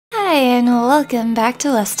and welcome back to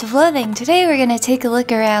West of Loathing. Today we're gonna take a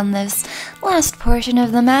look around this last portion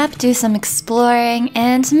of the map, do some exploring,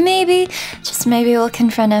 and maybe, just maybe we'll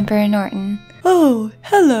confront Emperor Norton. Oh,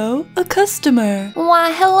 hello, a customer.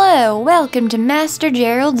 Why, hello, welcome to Master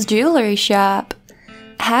Gerald's jewelry shop.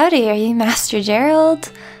 Howdy, are you Master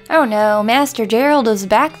Gerald? Oh no, Master Gerald is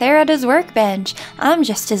back there at his workbench. I'm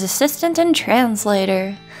just his assistant and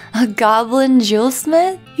translator. A goblin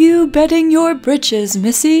jewelsmith? You betting your britches,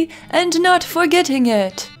 missy, and not forgetting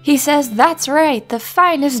it. He says that's right, the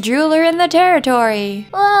finest jeweler in the territory.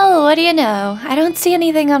 Well, what do you know? I don't see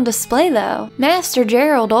anything on display though. Master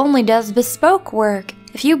Gerald only does bespoke work.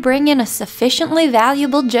 If you bring in a sufficiently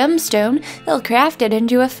valuable gemstone, he'll craft it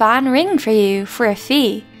into a fine ring for you, for a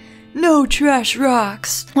fee. No trash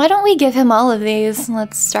rocks. Why don't we give him all of these?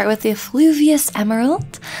 Let's start with the Effluvious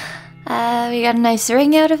Emerald. We got a nice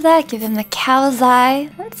ring out of that. Give him the cow's eye.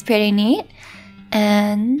 That's pretty neat.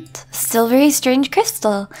 And silvery strange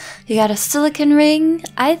crystal. You got a silicon ring.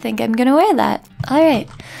 I think I'm gonna wear that. Alright.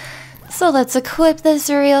 So let's equip this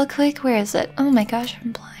real quick. Where is it? Oh my gosh,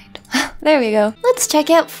 I'm blind. There we go. Let's check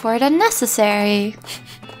out Fort Unnecessary.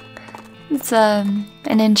 It's an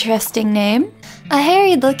interesting name. A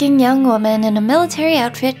harried-looking young woman in a military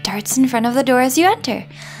outfit darts in front of the door as you enter.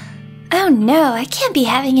 Oh no, I can't be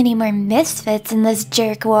having any more misfits in this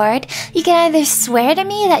jerk ward. You can either swear to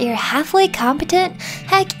me that you're halfway competent,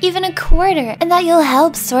 heck, even a quarter, and that you'll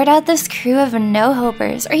help sort out this crew of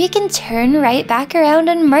no-hopers, or you can turn right back around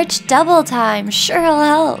and march double time. Sure,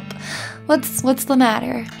 I'll help. What's the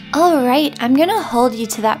matter? Alright, I'm gonna hold you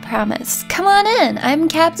to that promise. Come on in, I'm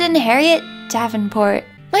Captain Harriet Davenport.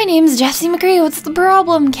 My name's Jessie McCree, what's the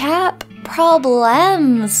problem, Cap?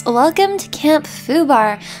 Problems! Welcome to Camp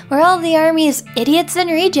FUBAR, where all the Army's idiots and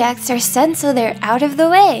rejects are sent so they're out of the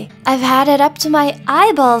way. I've had it up to my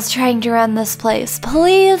eyeballs trying to run this place.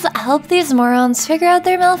 Please help these morons figure out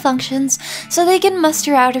their malfunctions so they can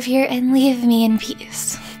muster out of here and leave me in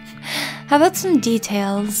peace. How about some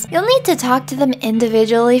details? You'll need to talk to them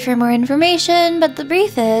individually for more information, but the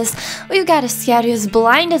brief is, we've got a scout who's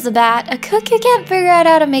blind as a bat, a cook who can't figure out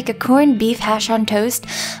how to make a corned beef hash on toast,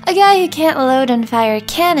 a guy who can't load and fire a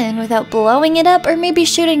cannon without blowing it up or maybe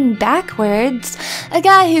shooting backwards, a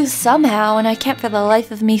guy who somehow, and I can't for the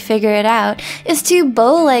life of me figure it out, is too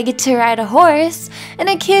bow-legged to ride a horse, and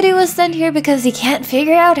a kid who was sent here because he can't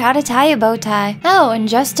figure out how to tie a bow tie. Oh, and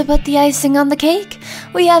just to put the icing on the cake,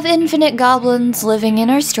 we have infinite goblins living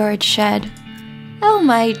in our storage shed. Oh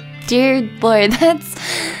my dear lord,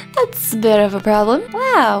 that's a bit of a problem.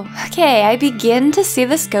 Wow, okay, I begin to see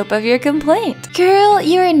the scope of your complaint. Girl,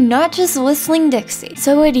 you are not just whistling Dixie.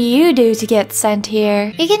 So what do you do to get sent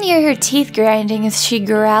here? You can hear her teeth grinding as she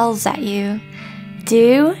growls at you.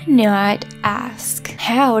 Do not ask.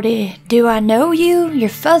 Howdy, do I know you? Your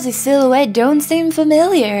fuzzy silhouette don't seem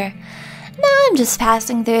familiar. No, I'm just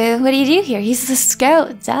passing through. What do you do here? He's the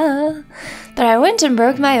scout, duh. But I went and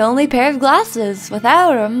broke my only pair of glasses.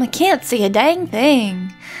 Without them, I can't see a dang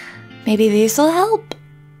thing. Maybe these will help?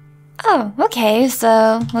 Oh, okay,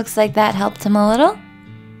 so looks like that helped him a little.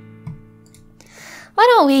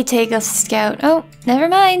 Why don't we take a scout? Oh, never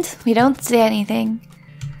mind. We don't see anything.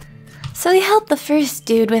 So we helped the first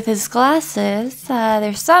dude with his glasses.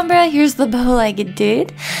 There's Sombra. Here's the bow-legged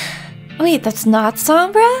dude. Wait, that's not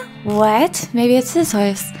Sombra? What? Maybe it's his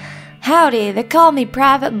horse. Howdy, they call me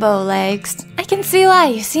Private Bowlegs. I can see why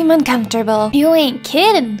you seem uncomfortable. You ain't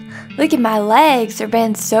kidding. Look at my legs, they're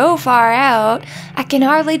bent so far out, I can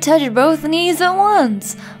hardly touch both knees at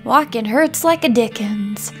once. Walking hurts like a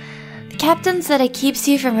dickens. The captain said it keeps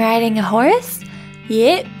you from riding a horse?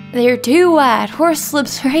 Yep, they're too wide. Horse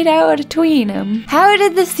slips right out between them. How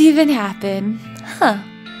did this even happen? Huh.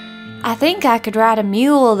 I think I could ride a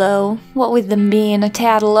mule, though, what with them being a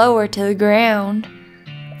tad lower to the ground.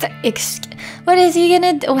 What is he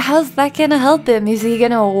gonna do? How's that gonna help him? Is he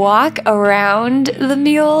gonna walk around the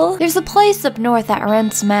mule? There's a place up north that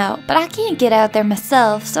rents them out, but I can't get out there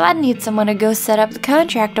myself, so I'd need someone to go set up the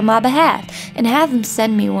contract on my behalf and have them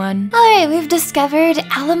send me one. Alright, we've discovered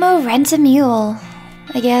Alamo Rent-A-Mule.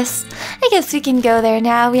 I guess we can go there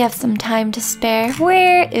now. We have some time to spare.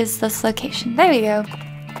 Where is this location? There we go.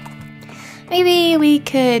 Maybe we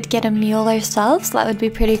could get a mule ourselves, that would be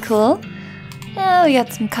pretty cool. Yeah, we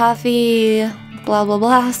got some coffee, blah blah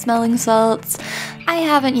blah, smelling salts. I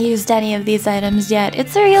haven't used any of these items yet.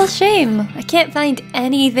 It's a real shame. I can't find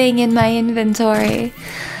anything in my inventory.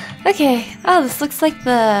 Okay, oh, this looks like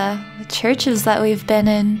the churches that we've been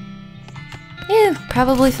in. Yeah,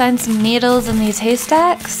 probably find some needles in these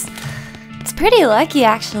haystacks. It's pretty lucky,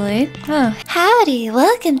 actually. Oh. Howdy,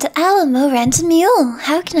 welcome to Alamo Rent-A-Mule.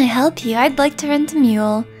 How can I help you? I'd like to rent a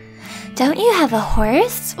mule. don't you have a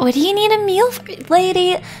horse? What do you need a mule for?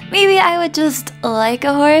 Lady, maybe I would just like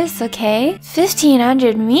a horse, okay?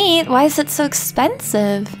 1,500 meat? Why is it so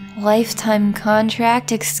expensive? Lifetime contract?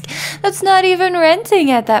 That's not even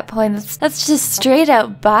renting at that point. That's just straight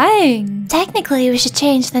out buying. Technically, we should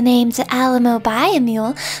change the name to Alamo Buy a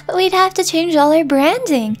Mule, but we'd have to change all our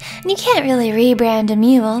branding. And you can't really rebrand a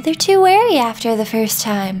mule. They're too wary after the first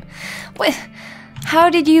time. What?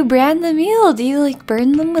 How did you brand the mule? Do you like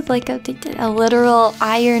burn them with like a literal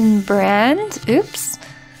iron brand? Oops.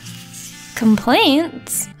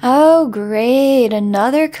 Complaints? Oh great,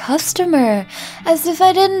 another customer. As if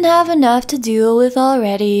I didn't have enough to deal with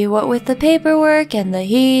already, what with the paperwork and the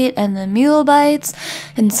heat and the mule bites,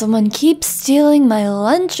 and someone keeps stealing my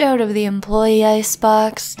lunch out of the employee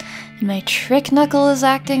icebox, and my trick knuckle is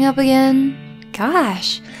acting up again.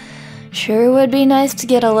 Gosh. Sure would be nice to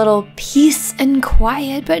get a little peace and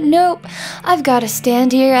quiet, but nope. I've got to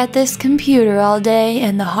stand here at this computer all day,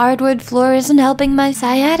 and the hardwood floor isn't helping my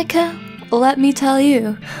sciatica. Let me tell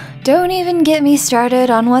you. Don't even get me started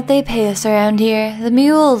on what they pay us around here. The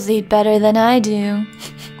mules eat better than I do.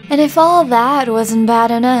 And if all that wasn't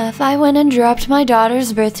bad enough, I went and dropped my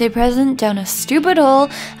daughter's birthday present down a stupid hole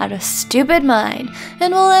out of stupid mine.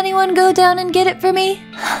 And will anyone go down and get it for me?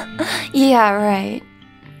 Yeah, right.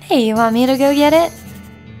 Hey, you want me to go get it?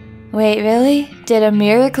 Wait, really? Did a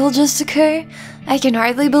miracle just occur? I can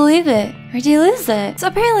hardly believe it. Where'd you lose it? So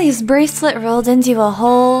apparently his bracelet rolled into a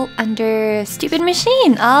hole under a stupid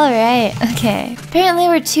machine. Alright, okay. Apparently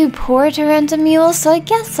we're too poor to rent a mule, so I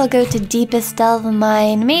guess I'll go to deepest of the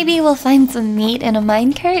mine. Maybe we'll find some meat in a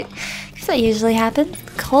minecart. Because that usually happens.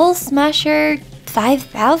 Coal smasher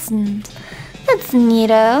 5,000. That's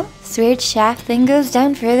neato. This weird shaft thing goes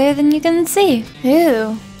down further than you can see.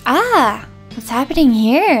 Ooh. Ah! What's happening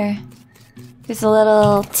here? There's a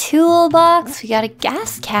little toolbox. We got a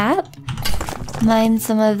gas cap. Mine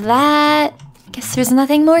some of that. Guess there's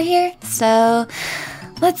nothing more here. So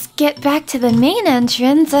let's get back to the main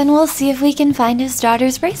entrance and we'll see if we can find his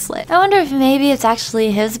daughter's bracelet. I wonder if maybe it's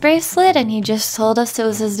actually his bracelet and he just told us it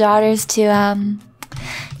was his daughter's to,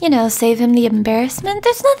 you know, save him the embarrassment.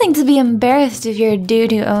 There's nothing to be embarrassed if you're a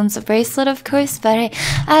dude who owns a bracelet, of course, but I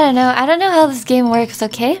don't know. I don't know how this game works,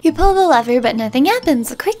 okay? You pull the lever, but nothing happens.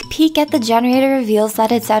 A quick peek at the generator reveals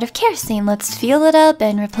that it's out of kerosene. Let's fuel it up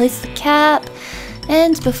and replace the cap.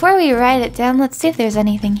 And before we write it down, let's see if there's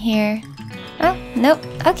anything here. Oh, nope.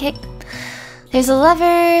 Okay. There's a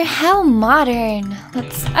lever. How modern.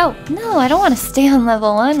 Oh, no, I don't want to stay on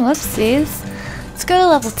level 1. Whoopsies. Let's go to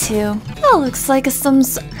level 2. Oh, looks like a sort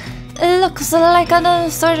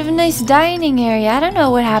of nice dining area. I don't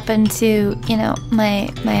know what happened to, you know,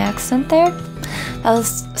 my accent there. That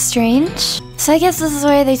was strange. So I guess this is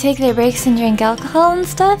where they take their breaks and drink alcohol and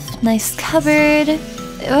stuff. Nice cupboard.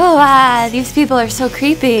 Oh, these people are so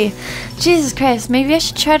creepy. Jesus Christ, maybe I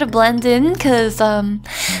should try to blend in, because,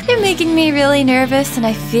 they're making me really nervous, and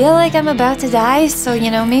I feel like I'm about to die, so,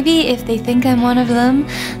 you know, maybe if they think I'm one of them,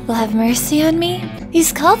 they'll have mercy on me.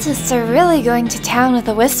 These cultists are really going to town with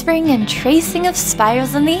the whispering and tracing of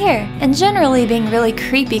spirals in the air, and generally being really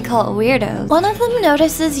creepy cult weirdos. One of them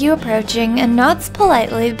notices you approaching and nods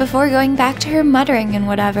politely before going back to her muttering and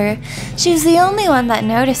whatever. She's the only one that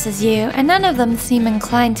notices you, and none of them seem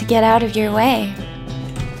inclined to get out of your way.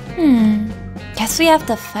 Guess we have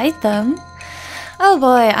to fight them. Oh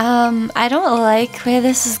boy, I don't like where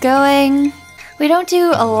this is going. We don't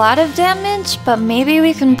do a lot of damage, but maybe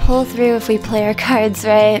we can pull through if we play our cards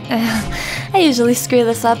right. I usually screw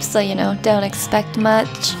this up, so you know, don't expect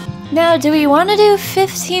much. Now, do we want to do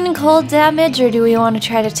 15 cold damage, or do we want to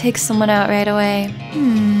try to take someone out right away?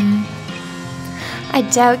 I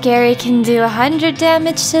doubt Gary can do 100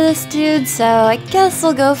 damage to this dude, so I guess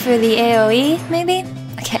we'll go for the AoE, maybe?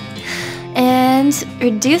 Okay. And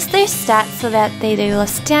reduce their stats so that they do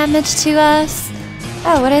less damage to us.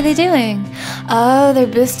 Oh, what are they doing? Oh, they're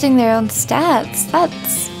boosting their own stats.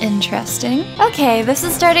 That's interesting. Okay, this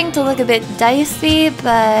is starting to look a bit dicey,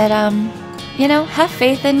 but you know, have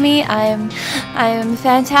faith in me. I'm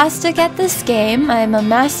fantastic at this game. I'm a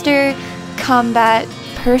master combat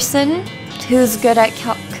person who's good at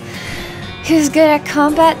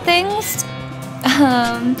combat things.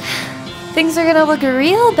 Things are gonna look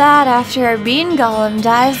real bad after our bean golem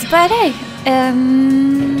dies, but hey,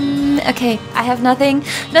 okay, I have nothing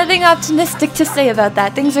optimistic to say about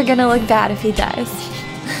that. Things are gonna look bad if he dies.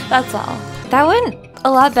 That's all. That went a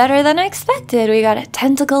lot better than I expected. We got a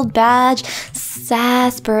tentacled badge,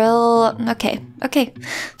 sarsaparilla. Okay.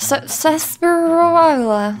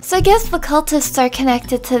 Sarsaparilla. So I guess the cultists are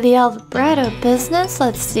connected to the Alvarado business.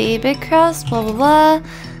 Let's see, Big Cross, blah blah blah.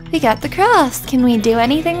 We got the cross. Can we do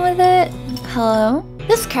anything with it? Hello?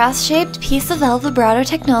 This cross-shaped piece of El vibrato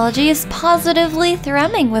technology is positively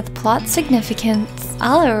thrumming with plot significance.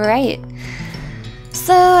 Alright.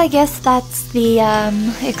 So I guess that's the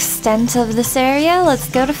extent of this area. Let's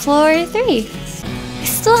go to floor 3. I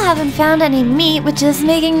still haven't found any meat, which is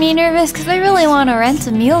making me nervous because I really want to rent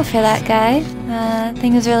a mule for that guy.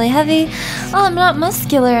 Thing is really heavy. Oh, I'm not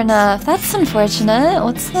muscular enough. That's unfortunate.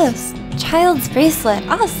 What's this? Child's bracelet.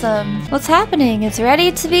 Awesome. What's happening? It's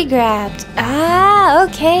ready to be grabbed. Ah,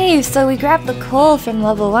 okay. So we grabbed the coal from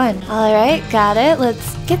level 1. Alright, got it.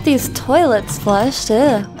 Let's get these toilets flushed.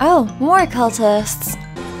 Ugh. Oh, more cultists.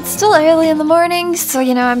 It's still early in the morning, so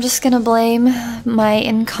I'm just gonna blame my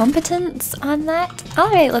incompetence on that.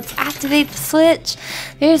 Alright, let's activate the switch.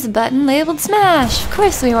 There's a button labeled smash. Of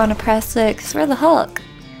course we want to press it, because we're the Hulk.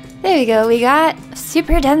 There we go, we got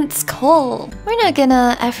super dense coal. We're not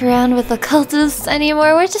gonna F around with the cultists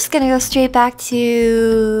anymore, we're just gonna go straight back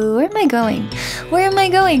to... Where am I going? Where am I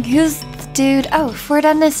going? Who's the dude? Oh, Fort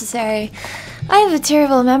Unnecessary. I have a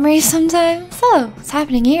terrible memory sometimes. So, what's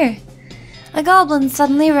happening here? A goblin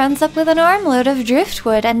suddenly runs up with an armload of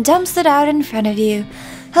driftwood and dumps it out in front of you.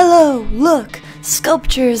 Hello, look,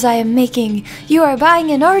 sculptures I am making. You are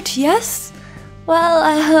buying an art, yes? Well,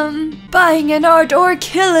 buying an art or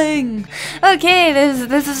killing. Okay,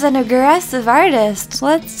 this is an aggressive artist.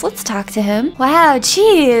 Let's talk to him. Wow,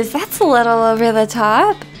 geez, that's a little over the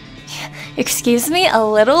top. Excuse me, a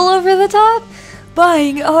little over the top?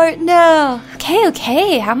 Buying art now.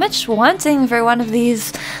 Okay, how much wanting for one of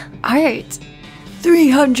these art?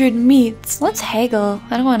 300 meats. Let's haggle.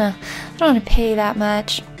 I don't wanna pay that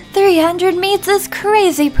much. 300 meats is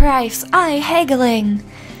crazy price. I haggling.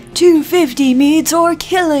 250 meats or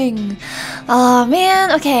killing. Oh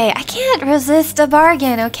man, okay, I can't resist a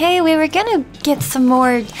bargain, okay? We were gonna get some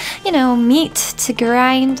more, meat to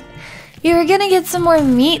grind. We were gonna get some more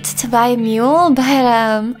meat to buy a mule, but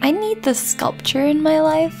I need this sculpture in my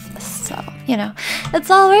life, so,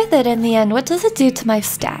 it's all worth it in the end. What does it do to my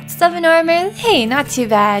stats? 7 armor? Hey, not too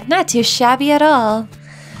bad, not too shabby at all.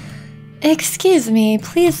 Excuse me,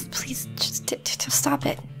 please, just stop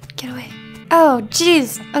it. Get away. Oh,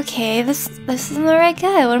 jeez. Okay, this isn't the right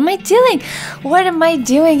guy. What am I doing? What am I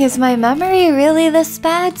doing? Is my memory really this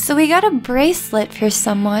bad? So we got a bracelet for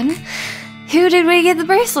someone. Who did we get the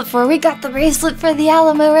bracelet for? We got the bracelet for the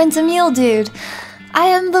Alamo Rent-A-Mule dude. I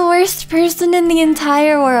am the worst person in the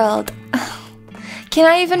entire world. Can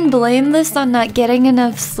I even blame this on not getting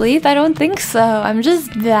enough sleep? I don't think so. I'm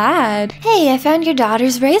just bad. Hey, I found your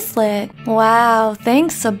daughter's bracelet. Wow,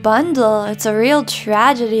 thanks a bundle. It's a real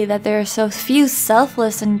tragedy that there are so few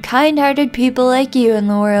selfless and kind-hearted people like you in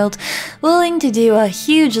the world, willing to do a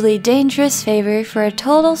hugely dangerous favor for a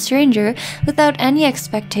total stranger without any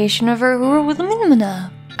expectation of a reward.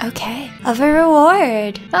 Okay, of a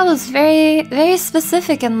reward. That was very, very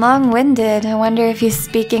specific and long-winded. I wonder if he's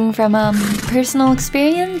speaking from personal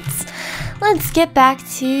experience. Let's get back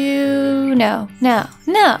to... No.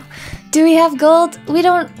 Do we have gold? We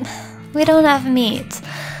don't have meat.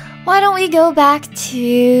 Why don't we go back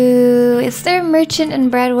to... Is there a merchant in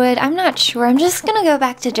Breadwood? I'm not sure. I'm just gonna go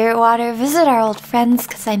back to Dirtwater, visit our old friends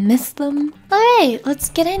because I miss them. Alright, let's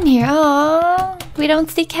get in here. Aww, we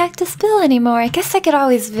don't see Cactus Bill anymore. I guess I could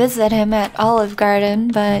always visit him at Olive Garden,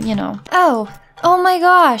 but Oh my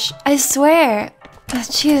gosh, I swear. Oh,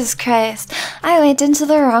 Jesus Christ. I went into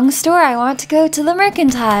the wrong store. I want to go to the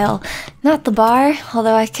Mercantile, not the bar,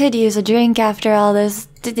 although I could use a drink after all this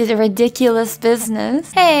ridiculous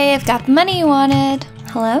business. Hey, I've got the money you wanted.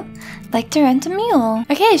 Hello? I'd like to rent a mule.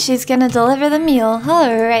 Okay, she's gonna deliver the mule.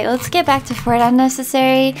 Alright, let's get back to Fort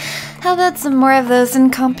Unnecessary. How about some more of those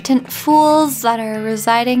incompetent fools that are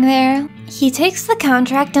residing there? He takes the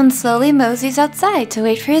contract and slowly moseys outside to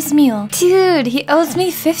wait for his mule. Dude, he owes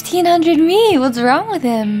me 1,500 meat. What's wrong with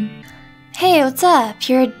him? Hey, what's up?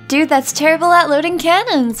 You're a dude that's terrible at loading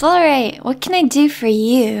cannons. Alright, what can I do for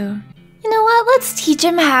you? You know what? Let's teach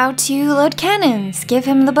him how to load cannons. Give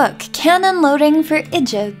him the book, Cannon Loading for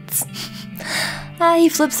Idiots. He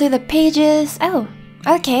flips through the pages. Oh,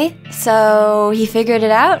 okay. So he figured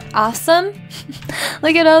it out. Awesome.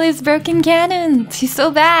 Look at all these broken cannons. He's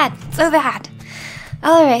so bad. So bad.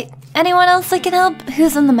 Alright. Anyone else that can help?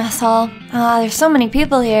 Who's in the mess hall? There's so many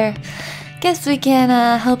people here. Guess we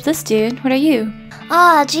can help this dude. What are you?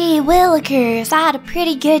 Aw, gee willikers, I had a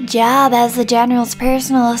pretty good job as the general's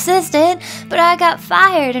personal assistant, but I got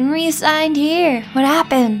fired and re-signed here. What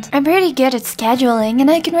happened? I'm pretty good at scheduling, and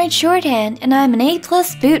I can write shorthand, and I'm an A+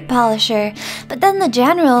 boot polisher. But then the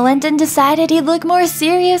general went and decided he'd look more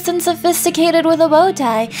serious and sophisticated with a bow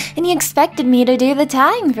tie, and he expected me to do the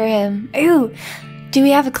tying for him. Ooh. Do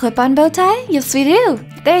we have a clip-on bow tie? Yes, we do.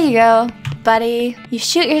 There you go, buddy. You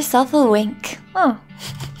shoot yourself a wink. Oh,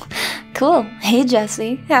 cool. Hey,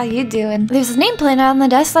 Jesse. How you doing? There's a nameplate on the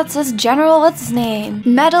desk that says General what's his name?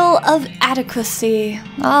 Medal of Adequacy.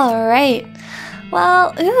 All right.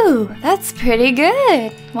 Well, ooh, that's pretty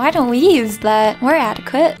good. Why don't we use that? We're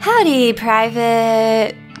adequate. Howdy,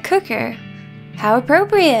 Private Cooker. How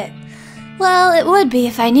appropriate. Well, it would be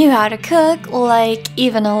if I knew how to cook, like,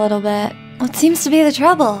 even a little bit. What seems to be the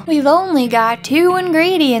trouble? We've only got 2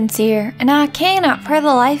 ingredients here, and I cannot for the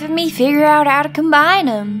life of me figure out how to combine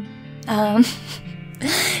them.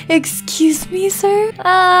 Excuse me, sir?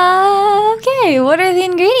 Okay, what are the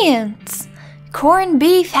ingredients? Corned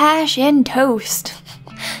beef hash and toast.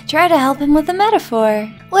 Try to help him with a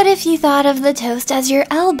metaphor. What if you thought of the toast as your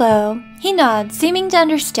elbow? He nods, seeming to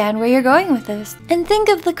understand where you're going with this. And think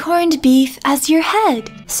of the corned beef as your head.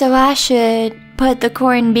 So I should put the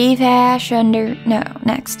corned beef hash under, no,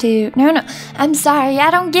 I'm sorry, I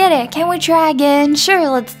don't get it. Can we try again? Sure,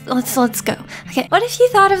 let's go. Okay, what if you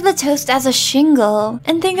thought of the toast as a shingle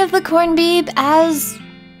and think of the corned beef as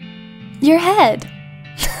your head?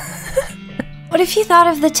 What if you thought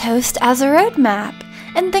of the toast as a roadmap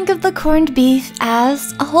and think of the corned beef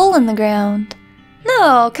as a hole in the ground?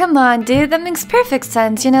 No, come on, dude, that makes perfect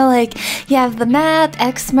sense. You know, like, you have the map,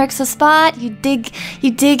 X marks a spot, you dig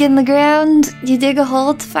in the ground, you dig a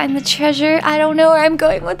hole to find the treasure. I don't know where I'm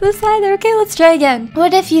going with this either. Okay, let's try again.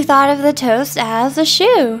 What if you thought of the toast as a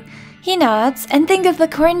shoe? He nods, and think of the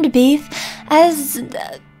corned beef as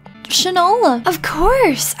shinola. Of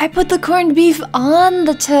course, I put the corned beef on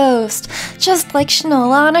the toast, just like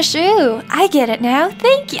shinola on a shoe. I get it now.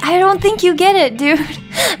 Thank you. I don't think you get it, dude.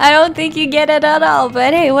 I don't think you get it at all,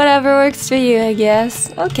 but hey, whatever works for you, I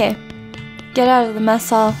guess. Okay, get out of the mess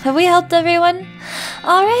hall. Have we helped everyone?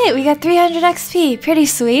 All right, we got 300 XP. Pretty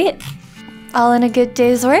sweet. All in a good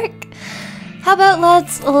day's work. How about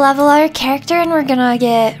let's level our character and we're gonna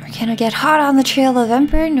get hot on the trail of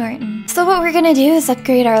Emperor Norton. So what we're gonna do is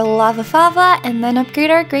upgrade our Lava Fava and then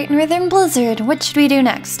upgrade our Great Northern Blizzard. What should we do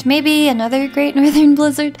next? Maybe another Great Northern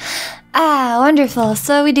Blizzard? Ah, wonderful.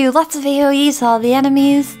 So we do lots of AoEs to all the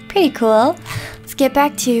enemies. Pretty cool. Let's get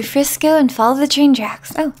back to Frisco and follow the train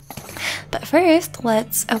tracks. Oh, but first,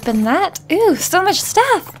 let's open that. Ooh, so much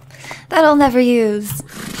stuff that I'll never use.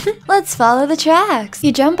 Let's follow the tracks.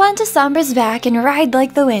 You jump onto Sombra's back and ride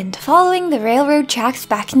like the wind, following the railroad tracks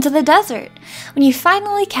back into the desert. When you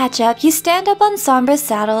finally catch up, you stand up on Sombra's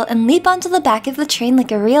saddle and leap onto the back of the train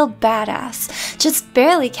like a real badass, just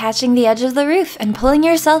barely catching the edge of the roof and pulling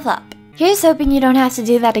yourself up. Here's hoping you don't have to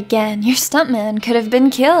do that again. Your stuntman could have been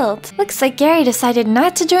killed. Looks like Gary decided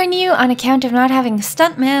not to join you on account of not having a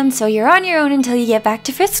stuntman, so you're on your own until you get back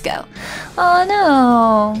to Frisco. Oh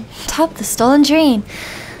no. Top the stolen train.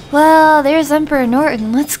 Well, there's Emperor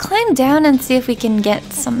Norton. Let's climb down and see if we can get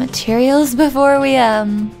some materials before we,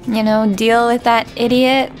 deal with that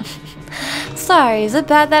idiot. Sorry, is it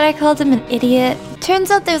bad that I called him an idiot?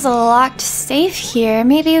 Turns out there's a locked safe here.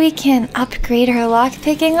 Maybe we can upgrade our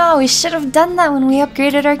lockpicking. Oh, we should have done that when we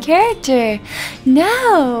upgraded our character.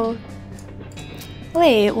 No!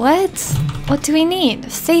 Wait, what? What do we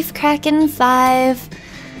need? Safe Kraken 5.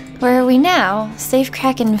 Where are we now? Safe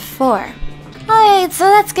Kraken 4. Alright, so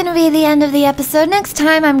that's gonna be the end of the episode. Next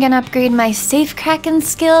time I'm gonna upgrade my Safe Kraken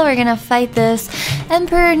skill. We're gonna fight this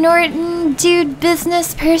Emperor Norton dude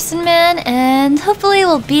business person man, and hopefully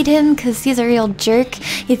we'll beat him because he's a real jerk.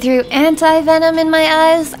 He threw anti-venom in my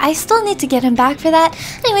eyes. I still need to get him back for that.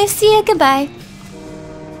 Anyway, see ya, goodbye.